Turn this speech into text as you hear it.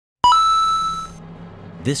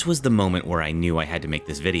This was the moment where I knew I had to make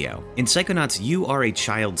this video. In Psychonauts, you are a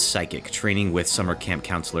child psychic training with summer camp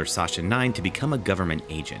counselor Sasha 9 to become a government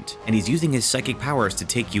agent, and he's using his psychic powers to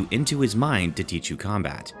take you into his mind to teach you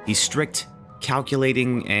combat. He's strict,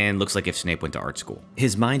 calculating, and looks like if Snape went to art school.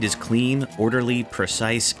 His mind is clean, orderly,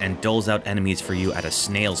 precise, and doles out enemies for you at a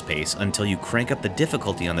snail's pace until you crank up the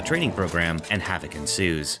difficulty on the training program and havoc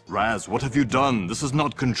ensues. Raz, what have you done? This is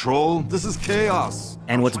not control, this is chaos.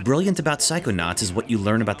 And what's brilliant about Psychonauts is what you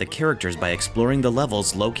learn about the characters by exploring the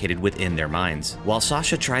levels located within their minds. While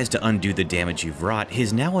Sasha tries to undo the damage you've wrought,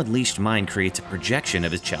 his now unleashed mind creates a projection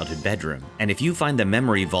of his childhood bedroom. And if you find the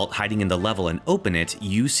memory vault hiding in the level and open it,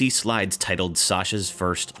 you see slides titled Sasha's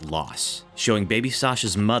First Loss, showing baby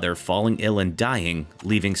Sasha's mother falling ill and dying,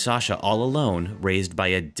 leaving Sasha all alone, raised by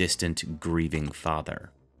a distant, grieving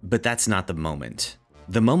father. But that's not the moment.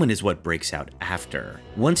 The moment is what breaks out after.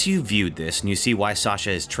 Once you've viewed this and you see why Sasha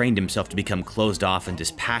has trained himself to become closed off and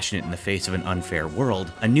dispassionate in the face of an unfair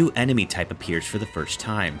world, a new enemy type appears for the first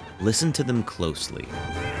time. Listen to them closely.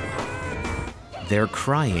 They're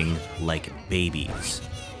crying like babies,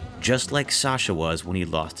 just like Sasha was when he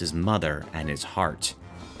lost his mother and his heart.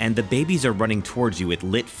 And the babies are running towards you with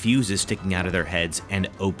lit fuses sticking out of their heads and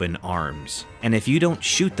open arms. And if you don't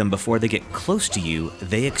shoot them before they get close to you,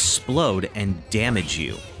 they explode and damage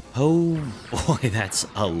you. Oh boy, that's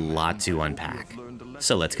a lot to unpack.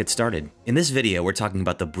 So let's get started. In this video, we're talking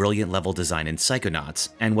about the brilliant level design in Psychonauts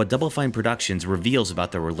and what Double Fine Productions reveals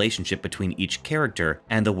about the relationship between each character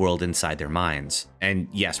and the world inside their minds. And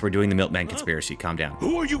yes, we're doing the Milkman Conspiracy, calm down.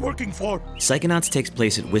 Who are you working for? Psychonauts takes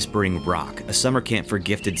place at Whispering Rock, a summer camp for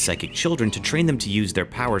gifted psychic children to train them to use their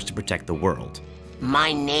powers to protect the world.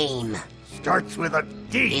 My name Starts with a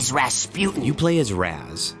D. is Rasputin. You play as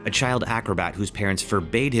Raz, a child acrobat whose parents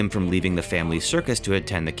forbade him from leaving the family circus to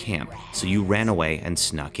attend the camp, so you ran away and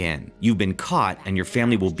snuck in. You've been caught, and your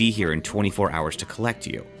family will be here in 24 hours to collect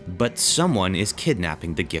you. But someone is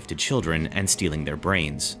kidnapping the gifted children and stealing their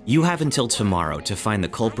brains. You have until tomorrow to find the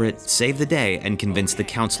culprit, save the day, and convince the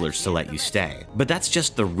counselors to let you stay. But that's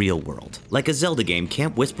just the real world. Like a Zelda game,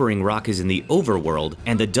 Camp Whispering Rock is in the overworld,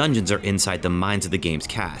 and the dungeons are inside the minds of the game's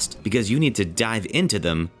cast, because you need to dive into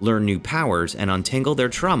them, learn new powers, and untangle their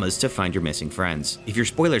traumas to find your missing friends. If you're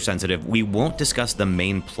spoiler sensitive, we won't discuss the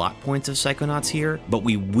main plot points of Psychonauts here, but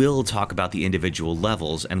we will talk about the individual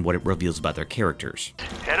levels and what it reveals about their characters.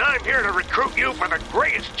 And I'm here to recruit you for the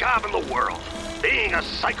greatest job in the world, being a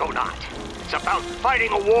psychonaut. It's about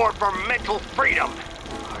fighting a war for mental freedom.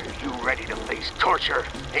 Are you ready to face torture,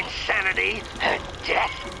 insanity, and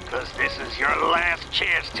death? Because this is your last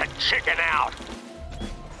chance to chicken out.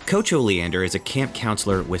 Coach Oleander is a camp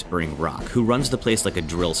counselor at Whispering Rock who runs the place like a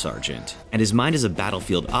drill sergeant, and his mind is a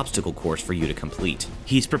battlefield obstacle course for you to complete.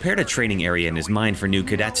 He's prepared a training area in his mind for new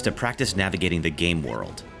cadets to practice navigating the game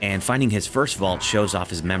world, and finding his first vault shows off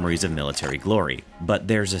his memories of military glory. But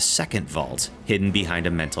there's a second vault hidden behind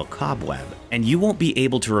a mental cobweb, and you won't be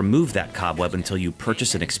able to remove that cobweb until you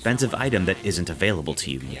purchase an expensive item that isn't available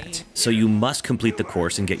to you yet. So you must complete the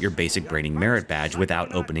course and get your basic braining merit badge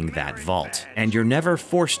without opening that vault, and you're never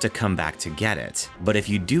forced to come back to get it. But if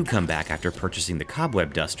you do come back after purchasing the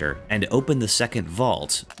cobweb duster and open the second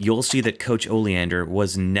vault, you'll see that Coach Oleander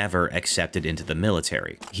was never accepted into the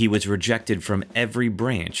military. He was rejected from every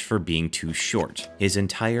branch for being too short. His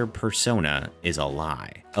entire persona is a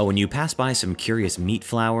lie. Oh, and you pass by some curious meat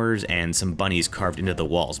flowers and some bunnies carved into the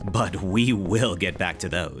walls, but we will get back to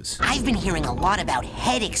those. I've been hearing a lot about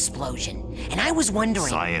head explosion, and I was wondering...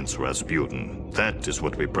 Science, Rasputin. That is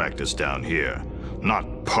what we practice down here,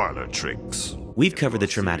 not parlor tricks. We've covered the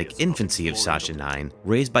traumatic infancy of Sasha 9,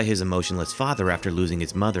 raised by his emotionless father after losing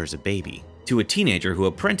his mother as a baby, to a teenager who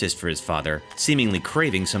apprenticed for his father, seemingly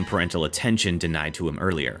craving some parental attention denied to him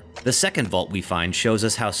earlier. The second vault we find shows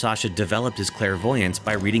us how Sasha developed his clairvoyance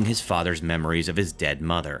by reading his father's memories of his dead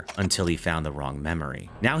mother, until he found the wrong memory.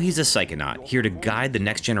 Now he's a psychonaut, here to guide the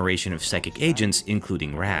next generation of psychic agents,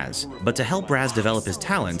 including Raz. But to help Raz develop his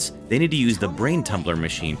talents, they need to use the Brain Tumbler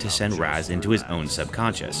machine to send Raz into his own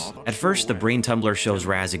subconscious. At first, the Brain Tumbler shows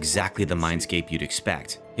Raz exactly the mindscape you'd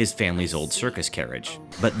expect, his family's old circus carriage.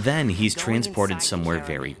 But then he's transported somewhere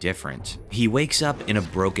very different. He wakes up in a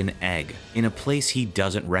broken egg, in a place he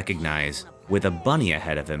doesn't recognize, with a bunny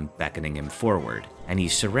ahead of him beckoning him forward, and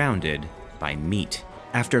he's surrounded by meat.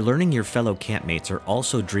 After learning your fellow campmates are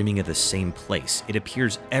also dreaming of the same place, it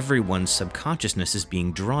appears everyone's subconsciousness is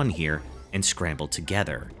being drawn here and scrambled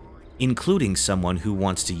together, including someone who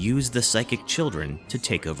wants to use the psychic children to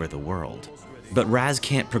take over the world. But Raz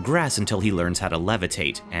can't progress until he learns how to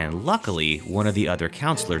levitate, and luckily, one of the other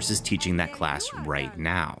counselors is teaching that class right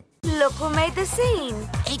now. Look who made the scene.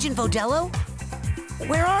 Agent Vodello?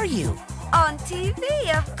 Where are you? On TV,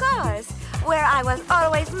 of course. Where I was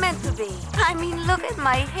always meant to be. I mean, look at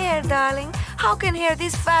my hair, darling. How can hair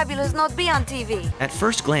this fabulous not be on TV? At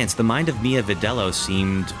first glance, the mind of Mia Vidello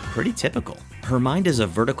seemed pretty typical. Her mind is a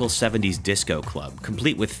vertical 70s disco club,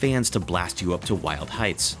 complete with fans to blast you up to wild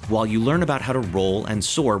heights, while you learn about how to roll and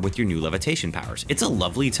soar with your new levitation powers. It's a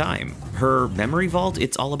lovely time. Her memory vault,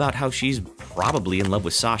 it's all about how she's probably in love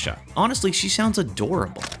with Sasha. Honestly, she sounds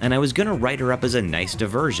adorable, and I was gonna write her up as a nice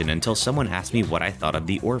diversion until someone asked me what I thought of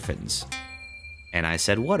the orphans. And I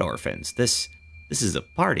said, what orphans? This is a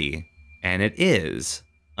party. And it is,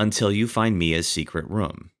 until you find Mia's secret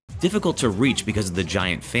room. Difficult to reach because of the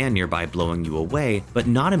giant fan nearby blowing you away, but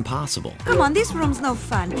not impossible. Come on, this room's no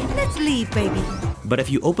fun. Let's leave, baby. But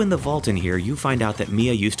if you open the vault in here, you find out that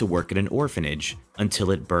Mia used to work at an orphanage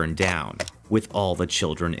until it burned down, with all the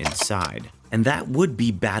children inside. And that would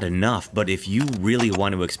be bad enough, but if you really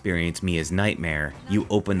want to experience Mia's nightmare, you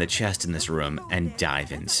open the chest in this room and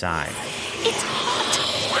dive inside. It's hot.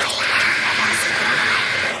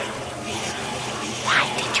 Why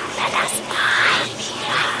did you let us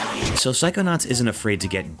by? So Psychonauts isn't afraid to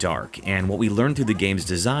get dark, and what we learn through the game's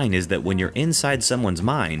design is that when you're inside someone's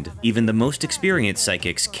mind, even the most experienced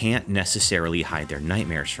psychics can't necessarily hide their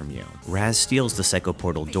nightmares from you. Raz steals the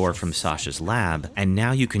psychoportal door from Sasha's lab, and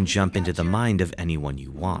now you can jump into the mind of anyone you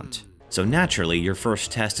want. So naturally, your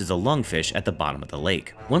first test is a lungfish at the bottom of the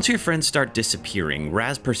lake. Once your friends start disappearing,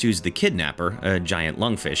 Raz pursues the kidnapper, a giant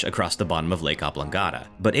lungfish, across the bottom of Lake Oblongata.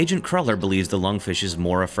 But Agent Cruller believes the lungfish is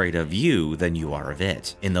more afraid of you than you are of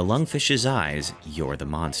it. In the lungfish's eyes, you're the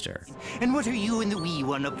monster. And what are you and the wee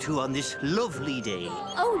one up to on this lovely day?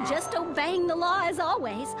 Oh, just obeying the law as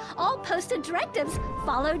always. All posted directives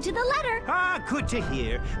followed to the letter. Ah, good to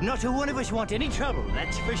hear. Not a one of us want any trouble,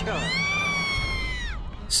 that's for sure.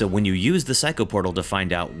 So when you use the psychoportal to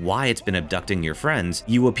find out why it's been abducting your friends,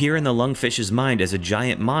 you appear in the lungfish's mind as a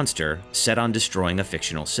giant monster set on destroying a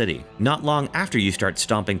fictional city. Not long after you start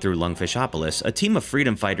stomping through Lungfishopolis, a team of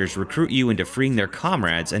freedom fighters recruit you into freeing their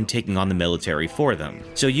comrades and taking on the military for them.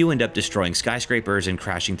 So you end up destroying skyscrapers and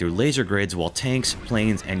crashing through laser grids while tanks,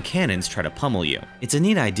 planes, and cannons try to pummel you. It's a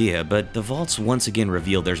neat idea, but the vaults once again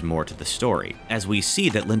reveal there's more to the story, as we see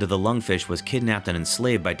that Linda the Lungfish was kidnapped and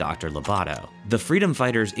enslaved by Dr. Lobato. The freedom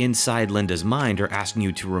fighters inside Linda's mind are asking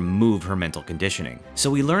you to remove her mental conditioning.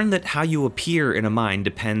 So we learn that how you appear in a mind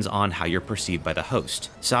depends on how you're perceived by the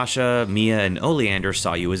host. Sasha, Mia, and Oleander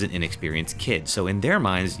saw you as an inexperienced kid, so in their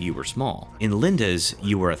minds, you were small. In Linda's,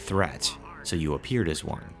 you were a threat, so you appeared as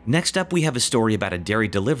one. Next up, we have a story about a dairy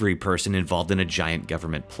delivery person involved in a giant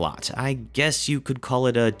government plot. I guess you could call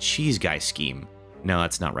it a cheese guy scheme. No,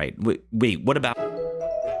 that's not right. Wait, what about...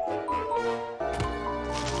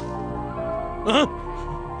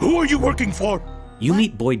 Who are you working for? You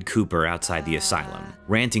meet Boyd Cooper outside the asylum,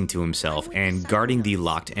 ranting to himself and guarding the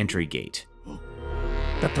locked entry gate.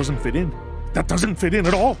 That doesn't fit in. That doesn't fit in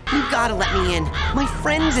at all. You gotta let me in. My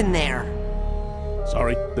friend's in there.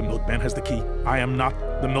 Sorry, the milkman has the key. I am not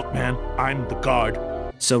the milkman. I'm the guard.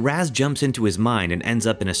 So Raz jumps into his mind and ends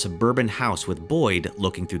up in a suburban house with Boyd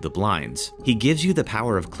looking through the blinds. He gives you the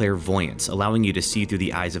power of clairvoyance, allowing you to see through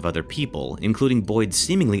the eyes of other people, including Boyd's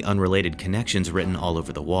seemingly unrelated connections written all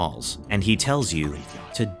over the walls. And he tells you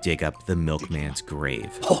to dig up the milkman's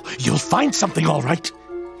grave. Oh, you'll find something all right.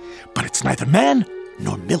 But it's neither man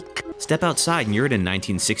nor milk. Step outside and you're in a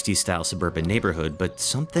 1960s-style suburban neighborhood, but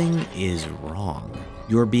something is wrong.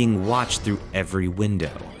 You're being watched through every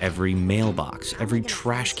window, every mailbox, every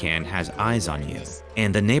trash can has eyes on you.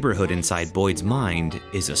 And the neighborhood inside Boyd's mind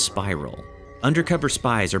is a spiral. Undercover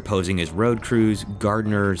spies are posing as road crews,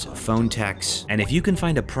 gardeners, phone techs, and if you can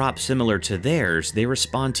find a prop similar to theirs, they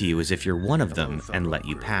respond to you as if you're one of them and let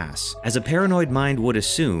you pass. As a paranoid mind would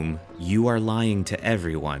assume, you are lying to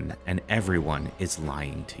everyone, and everyone is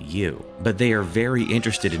lying to you. But they are very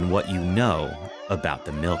interested in what you know about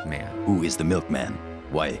the milkman. Who is the milkman?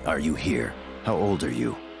 Why are you here? How old are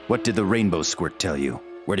you? What did the rainbow squirt tell you?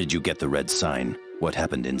 Where did you get the red sign? What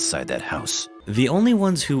happened inside that house? The only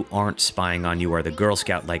ones who aren't spying on you are the Girl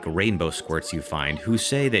Scout-like rainbow squirts you find, who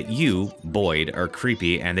say that you, Boyd, are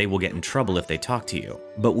creepy and they will get in trouble if they talk to you.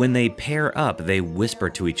 But when they pair up, they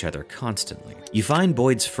whisper to each other constantly. You find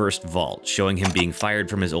Boyd's first vault, showing him being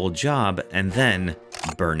fired from his old job and then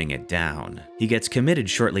burning it down. He gets committed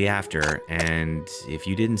shortly after, and if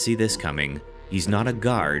you didn't see this coming, he's not a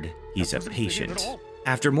guard, he's a patient.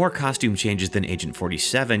 After more costume changes than Agent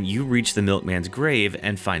 47, you reach the milkman's grave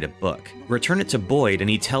and find a book. Return it to Boyd and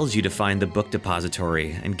he tells you to find the book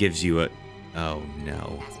depository and gives you a... oh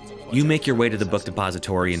no. You make your way to the book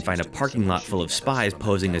depository and find a parking lot full of spies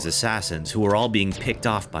posing as assassins who are all being picked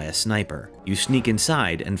off by a sniper. You sneak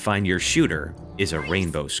inside and find your shooter is a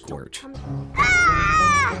rainbow squirt.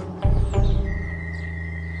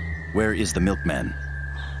 Where is the milkman?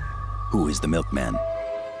 Who is the milkman?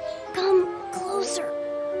 Come closer.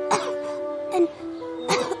 And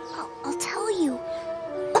I'll tell you.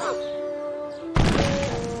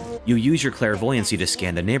 You use your clairvoyancy to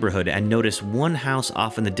scan the neighborhood and notice one house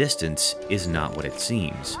off in the distance is not what it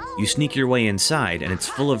seems. You sneak your way inside and it's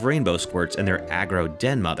full of rainbow squirts and their aggro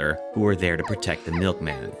den mother who are there to protect the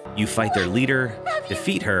milkman. You fight their leader,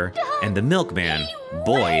 defeat her, and the milkman,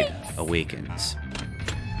 Boyd, awakens.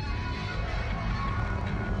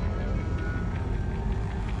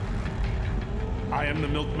 I am the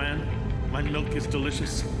milkman. My milk is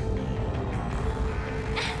delicious.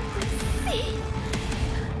 See?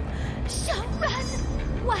 Shall run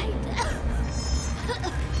white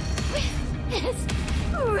with his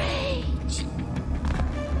rage.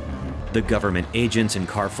 The government agents and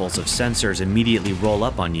carfuls of sensors immediately roll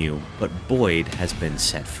up on you, but Boyd has been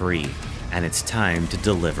set free, and it's time to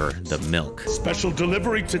deliver the milk. Special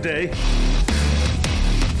delivery today.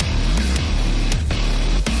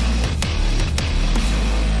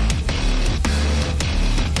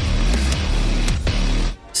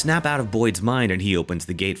 Snap out of Boyd's mind and he opens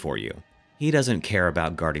the gate for you. He doesn't care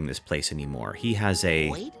about guarding this place anymore. He has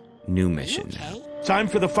a new mission now. Time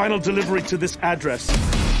for the final delivery to this address.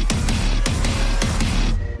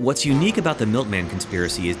 What's unique about the Milkman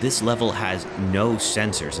Conspiracy is this level has no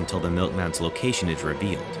sensors until the Milkman's location is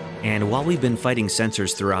revealed. And while we've been fighting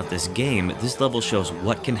sensors throughout this game, this level shows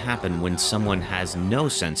what can happen when someone has no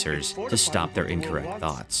sensors to stop their incorrect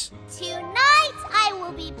thoughts. Tonight I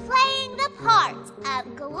will be playing the part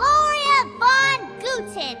of Gloria von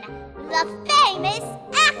Guten, the famous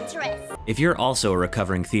actress. If you're also a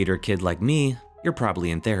recovering theater kid like me, you're probably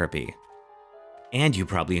in therapy. And you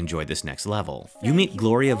probably enjoyed this next level. You meet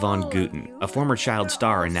Gloria von Guten, a former child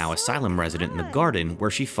star and now asylum resident in the garden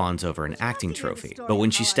where she fawns over an acting trophy. But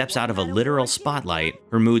when she steps out of a literal spotlight,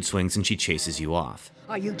 her mood swings and she chases you off.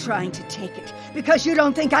 Are you trying to take it because you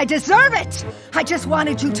don't think I deserve it? I just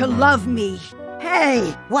wanted you to love me.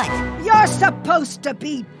 Hey! What? You're supposed to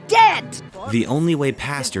be dead! The only way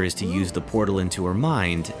past her is to use the portal into her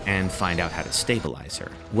mind and find out how to stabilize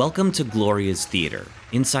her. Welcome to Gloria's theater.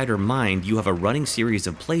 Inside her mind, you have a running series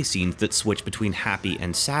of play scenes that switch between happy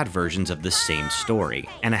and sad versions of the same story,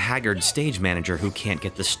 and a haggard stage manager who can't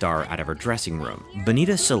get the star out of her dressing room.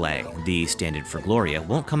 Benita Soleil, the stand-in for Gloria,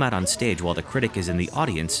 won't come out on stage while the critic is in the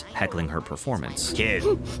audience heckling her performance. Kid,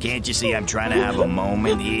 can't you see I'm trying to have a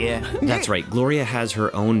moment here? That's right, Gloria has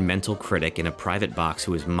her own mental critic in a private box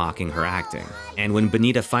who is mocking her acting. And when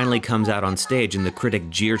Benita finally comes out on stage and the critic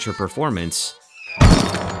jeers her performance,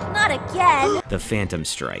 Not again! the phantom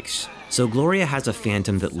strikes. So Gloria has a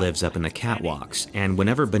phantom that lives up in the catwalks, and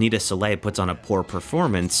whenever Benita Soleil puts on a poor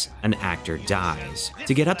performance, an actor dies.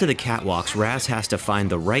 To get up to the catwalks, Raz has to find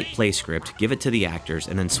the right play script, give it to the actors,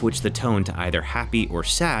 and then switch the tone to either happy or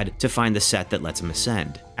sad to find the set that lets him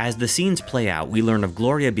ascend. As the scenes play out, we learn of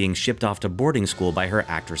Gloria being shipped off to boarding school by her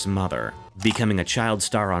actress mother, becoming a child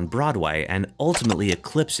star on Broadway and ultimately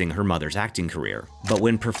eclipsing her mother's acting career. But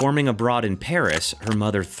when performing abroad in Paris, her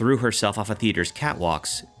mother threw herself off a theater's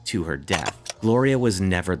catwalks to her death. Gloria was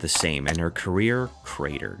never the same and her career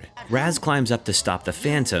cratered. Raz climbs up to stop the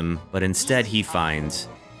phantom, but instead he finds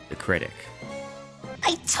the critic.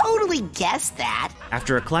 I totally guessed that.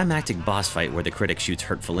 After a climactic boss fight where the critic shoots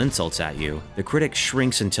hurtful insults at you, the critic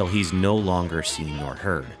shrinks until he's no longer seen nor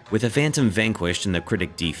heard. With the phantom vanquished and the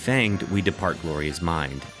critic defanged, we depart Gloria's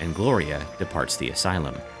mind, and Gloria departs the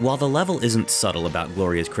asylum. While the level isn't subtle about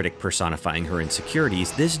Gloria's critic personifying her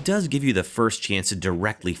insecurities, this does give you the first chance to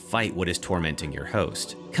directly fight what is tormenting your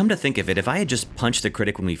host. Come to think of it, if I had just punched the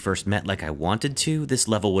critic when we first met like I wanted to, this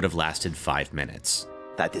level would have lasted 5 minutes.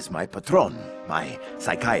 That is my patron, my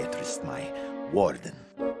psychiatrist, my warden.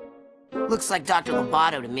 Looks like Dr.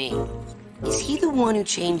 Lobato to me. Is he the one who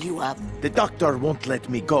chained you up? The doctor won't let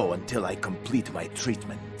me go until I complete my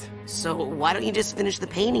treatment. So why don't you just finish the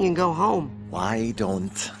painting and go home? Why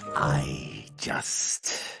don't I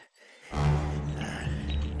just...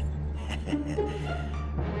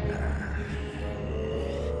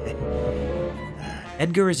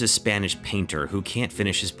 Edgar is a Spanish painter who can't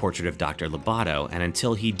finish his portrait of Dr. Lobato, and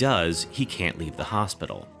until he does, he can't leave the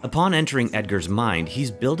hospital. Upon entering Edgar's mind, he's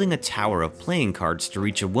building a tower of playing cards to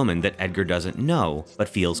reach a woman that Edgar doesn't know, but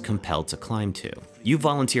feels compelled to climb to. You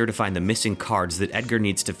volunteer to find the missing cards that Edgar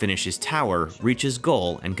needs to finish his tower, reach his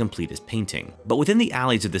goal, and complete his painting. But within the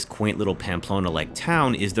alleys of this quaint little Pamplona-like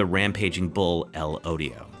town is the rampaging bull El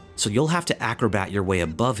Odio. so you'll have to acrobat your way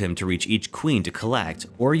above him to reach each queen to collect,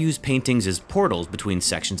 or use paintings as portals between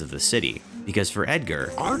sections of the city. Because for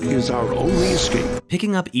Edgar, art is our only escape.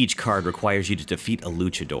 Picking up each card requires you to defeat a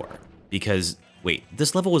luchador. Because, wait,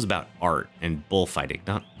 this level was about art and bullfighting,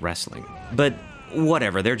 not wrestling. But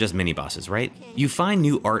whatever, they're just mini-bosses, right? You find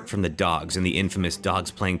new art from the dogs in the infamous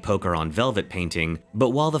Dogs Playing Poker on Velvet painting, but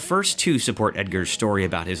while the first two support Edgar's story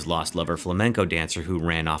about his lost lover flamenco dancer who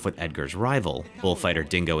ran off with Edgar's rival, bullfighter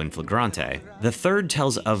Dingo in Flagrante, the third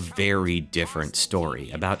tells a very different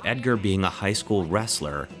story about Edgar being a high school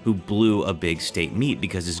wrestler who blew a big state meet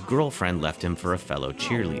because his girlfriend left him for a fellow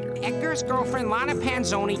cheerleader. Edgar's girlfriend Lana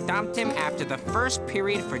Panzoni dumped him after the first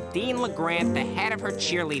period for Dean LeGrand, the head of her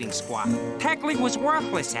cheerleading squad. Technically was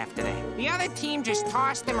worthless after that. The other team just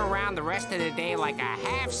tossed him around the rest of the day like a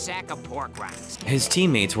half sack of pork rinds. His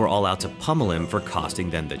teammates were all out to pummel him for costing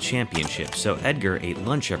them the championship, so Edgar ate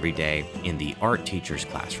lunch every day in the art teacher's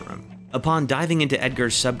classroom. Upon diving into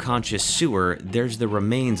Edgar's subconscious sewer, there's the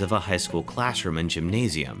remains of a high school classroom and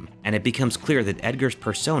gymnasium, and it becomes clear that Edgar's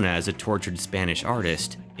persona as a tortured Spanish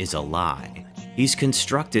artist is a lie. He's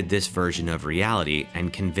constructed this version of reality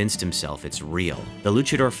and convinced himself it's real. The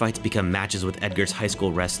luchador fights become matches with Edgar's high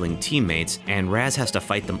school wrestling teammates, and Raz has to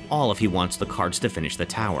fight them all if he wants the cards to finish the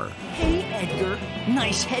tower. Hey, Edgar.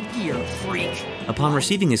 Nice headgear, freak. Upon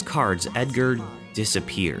receiving his cards, Edgar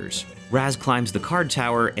disappears. Raz climbs the card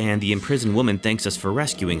tower, and the imprisoned woman thanks us for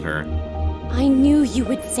rescuing her. I knew you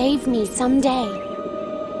would save me someday.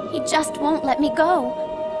 He just won't let me go.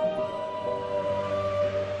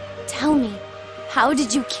 Tell me, how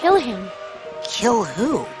did you kill him? Kill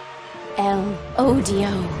who? El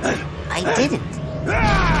Odio. I didn't.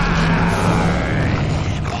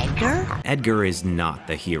 Edgar? Edgar is not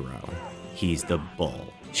the hero. He's the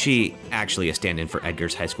bull. She, actually a stand-in for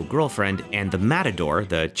Edgar's high school girlfriend, and the Matador,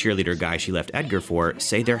 the cheerleader guy she left Edgar for,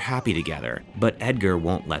 say they're happy together, but Edgar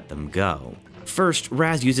won't let them go. First,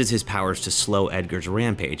 Raz uses his powers to slow Edgar's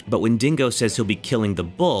rampage, but when Dingo says he'll be killing the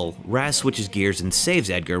bull, Raz switches gears and saves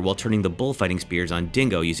Edgar while turning the bullfighting spears on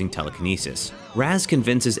Dingo using telekinesis. Raz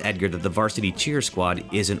convinces Edgar that the varsity cheer squad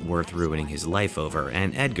isn't worth ruining his life over,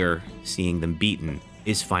 and Edgar, seeing them beaten,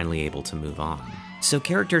 is finally able to move on. So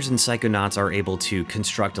characters in Psychonauts are able to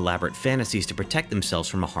construct elaborate fantasies to protect themselves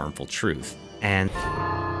from a harmful truth, and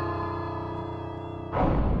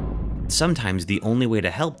sometimes the only way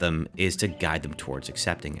to help them is to guide them towards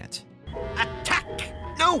accepting it. Attack!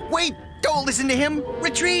 No, wait! Don't listen to him!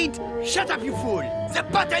 Retreat! Shut up, you fool! The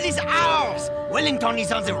battle is ours! Wellington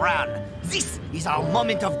is on the run! This is our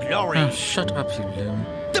moment of glory! Oh, shut up, you loon.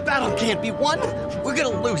 The battle can't be won! We're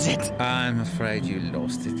gonna lose it! I'm afraid you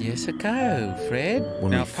lost it years ago, Fred.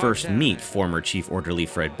 When we first meet former Chief Orderly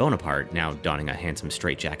Fred Bonaparte, now donning a handsome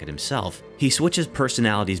straitjacket himself, he switches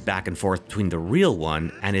personalities back and forth between the real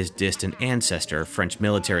one and his distant ancestor, French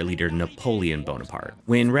military leader Napoleon Bonaparte.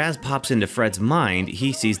 When Raz pops into Fred's mind,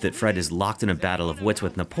 he sees that Fred is locked in a battle of wits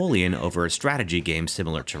with Napoleon over a strategy game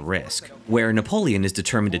similar to Risk, where Napoleon is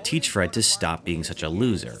determined to teach Fred to stop being such a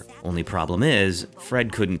loser. Only problem is,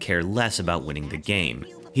 Fred couldn't care less about winning the game.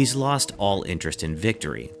 He's lost all interest in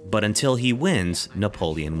victory, but until he wins,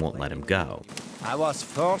 Napoleon won't let him go. I was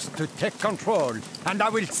forced to take control, and I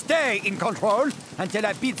will stay in control until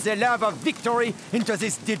I beat the love of victory into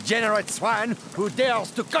this degenerate swine who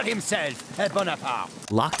dares to call himself a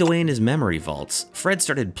Bonaparte. Locked away in his memory vaults, Fred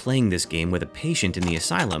started playing this game with a patient in the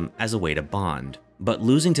asylum as a way to bond. But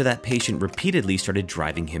losing to that patient repeatedly started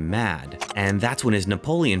driving him mad, and that's when his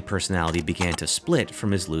Napoleon personality began to split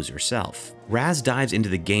from his loser self. Raz dives into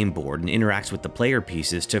the game board and interacts with the player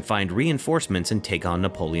pieces to find reinforcements and take on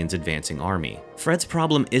Napoleon's advancing army. Fred's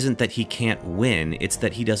problem isn't that he can't win, it's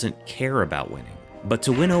that he doesn't care about winning. But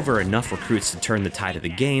to win over enough recruits to turn the tide of the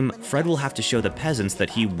game, Fred will have to show the peasants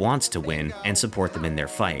that he wants to win and support them in their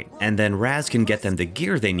fight. And then Raz can get them the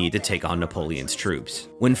gear they need to take on Napoleon's troops.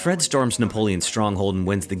 When Fred storms Napoleon's stronghold and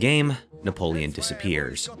wins the game, Napoleon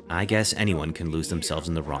disappears. I guess anyone can lose themselves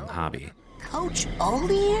in the wrong hobby. Coach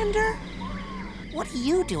Oleander? What are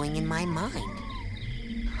you doing in my mind?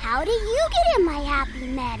 How do you get in my happy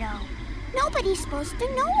meadow? Nobody's supposed to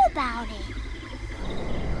know about it.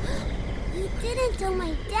 You didn't tell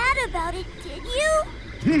my dad about it, did you?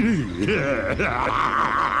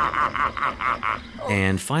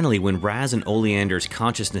 And finally, when Raz and Oleander's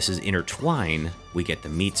consciousnesses intertwine, we get the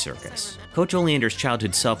Meat Circus. Coach Oleander's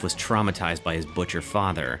childhood self was traumatized by his butcher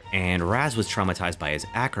father, and Raz was traumatized by his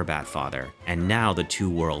acrobat father, and now the two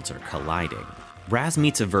worlds are colliding. Raz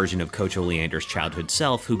meets a version of Coach Oleander's childhood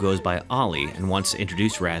self who goes by Ollie and wants to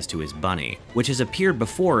introduce Raz to his bunny, which has appeared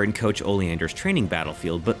before in Coach Oleander's training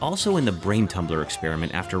battlefield, but also in the brain tumbler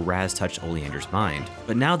experiment after Raz touched Oleander's mind.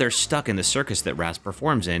 But now they're stuck in the circus that Raz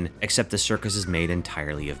performs in, except the circus is made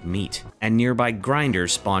entirely of meat, and nearby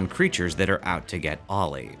grinders spawn creatures that are out to get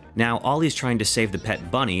Ollie. Now, Ollie's trying to save the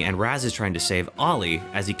pet bunny, and Raz is trying to save Ollie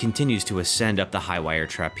as he continues to ascend up the high-wire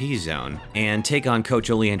trapeze zone and take on Coach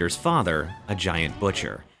Oleander's father, a giant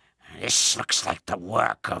butcher. This looks like the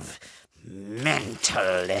work of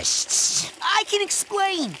mentalists. I can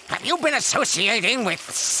explain. Have you been associating with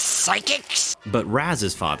psychics? But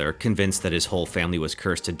Raz's father, convinced that his whole family was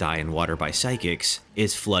cursed to die in water by psychics,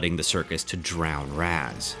 is flooding the circus to drown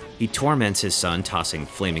Raz. He torments his son, tossing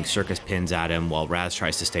flaming circus pins at him while Raz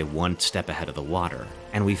tries to stay one step ahead of the water.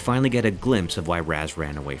 And we finally get a glimpse of why Raz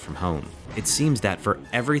ran away from home. It seems that for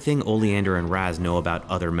everything Oleander and Raz know about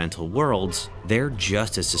other mental worlds, they're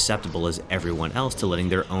just as susceptible as everyone else to letting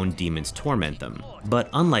their own demons torment them. But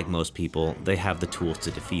unlike most people, they have the tools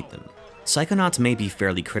to defeat them. Psychonauts may be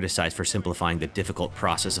fairly criticized for simplifying the difficult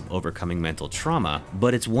process of overcoming mental trauma,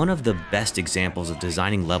 but it's one of the best examples of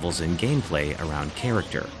designing levels and gameplay around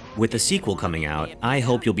character. With the sequel coming out, I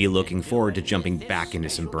hope you'll be looking forward to jumping back into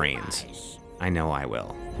some brains. I know I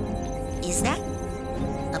will. Is that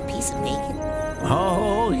a piece of bacon?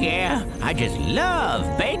 Oh, yeah. I just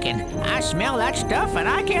love bacon. I smell that stuff and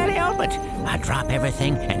I can't help it. I drop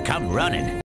everything and come running.